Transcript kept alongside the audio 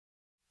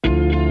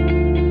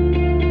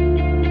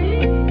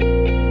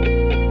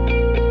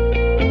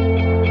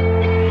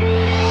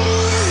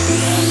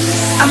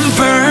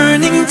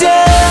burning down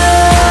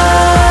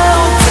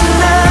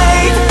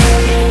tonight.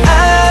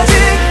 아직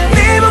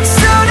네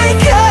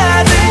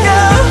목소리가 들려.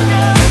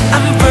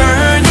 I'm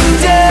burning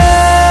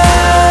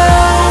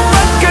down,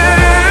 my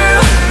girl.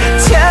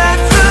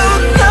 자꾸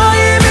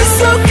너의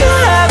미소가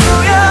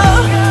보여.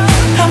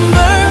 I'm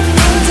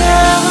burning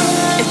down.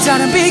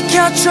 일단은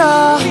비켜줘,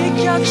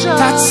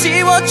 다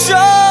지워줘.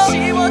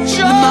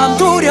 내 마음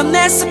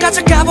도려냈어.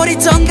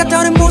 가져가버리던가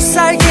더는 못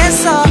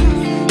살겠어.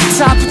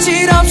 다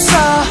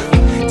부질없어.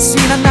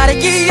 지난 날의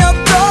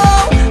기억도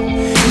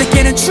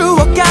내게는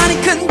추억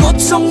아닌 큰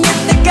고통일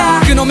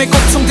때가. 그놈의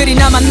고통들이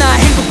남았나.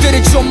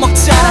 행복들을 좀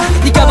먹잖아.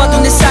 네가 봐도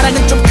내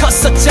사랑은 좀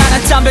컸었잖아.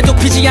 담배도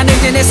피지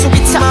않을 때 내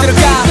속이 탁 들어가.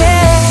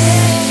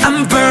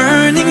 I'm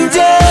burning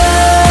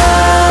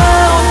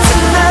down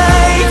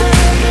tonight.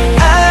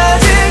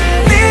 아직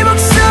네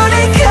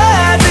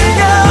목소리가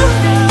들려.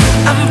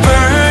 I'm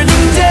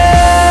burning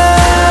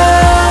down,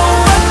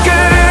 my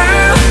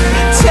girl.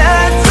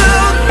 자꾸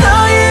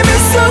너의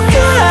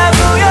미소가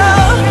보여.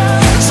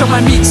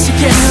 정말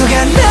미치겠어. 누가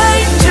날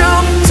좀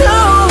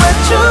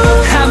도와줘.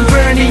 I'm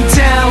burning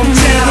down,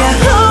 down.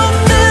 네가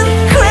없는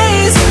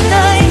crazy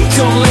night.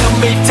 Don't let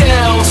me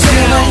down,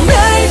 down. 날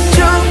좀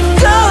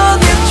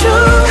꺼내줘.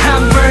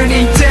 I'm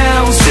burning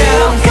down,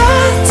 down.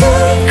 같은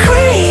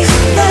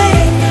crazy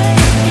night.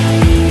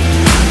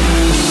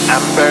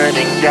 I'm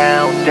burning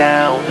down,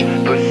 down.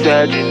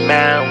 부서진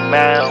마음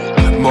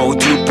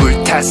모두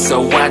불탔어.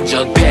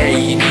 완전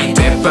페인이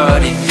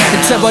돼버린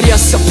나.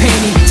 돼버렸어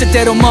페인이.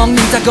 제대로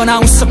먹는다거나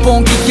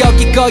웃어본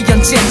기억이 거의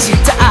언젠지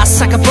다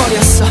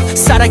앗아가버렸어.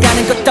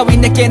 살아가는 것 따위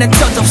내게는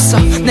덧없어.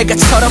 내가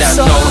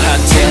철없어. 난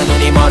너한테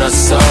눈이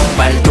멀었어.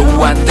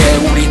 말도 안 돼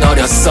우린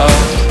어렸어.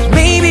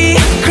 Maybe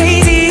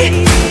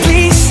crazy,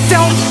 please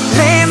don't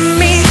let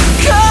me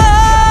go.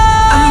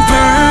 I'm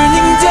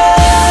burning down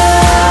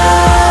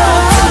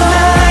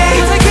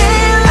tonight.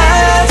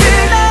 아직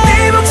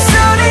네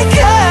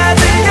목소리가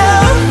들려.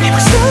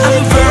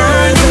 I'm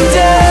burning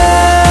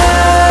down,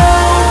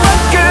 my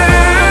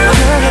girl.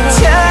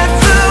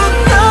 자꾸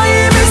너의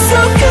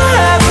미소가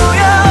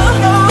보여.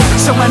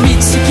 정말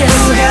미치겠어.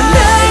 누가 날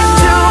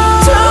좀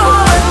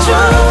도와줘.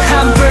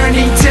 I'm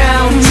burning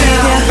down,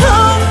 down. 네가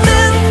없는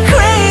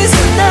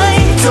crazy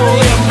night. Don't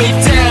let me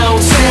down,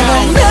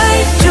 down. 날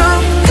좀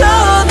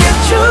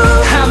꺼내줘.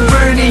 I'm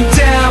burning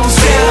down,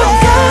 down.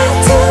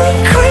 같은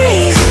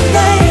crazy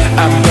night.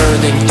 I'm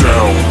burning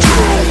down,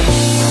 down.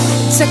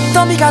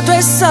 색더미가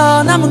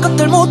됐어. 남은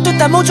것들 모두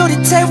다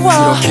모조리 태워.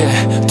 그렇게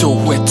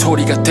또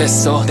외톨이가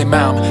됐어. 내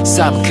마음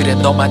삶 그래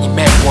너만이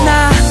메워.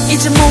 나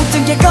이제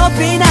모든 게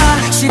겁이 나.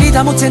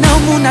 시리다 못해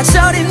너무나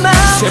저린 맘.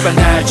 제발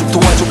날 좀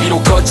도와줘.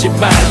 비록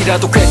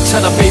거짓말이라도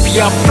괜찮아 baby.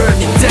 I'm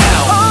burning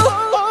down.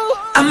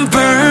 I'm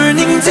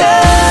burning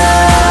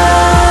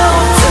down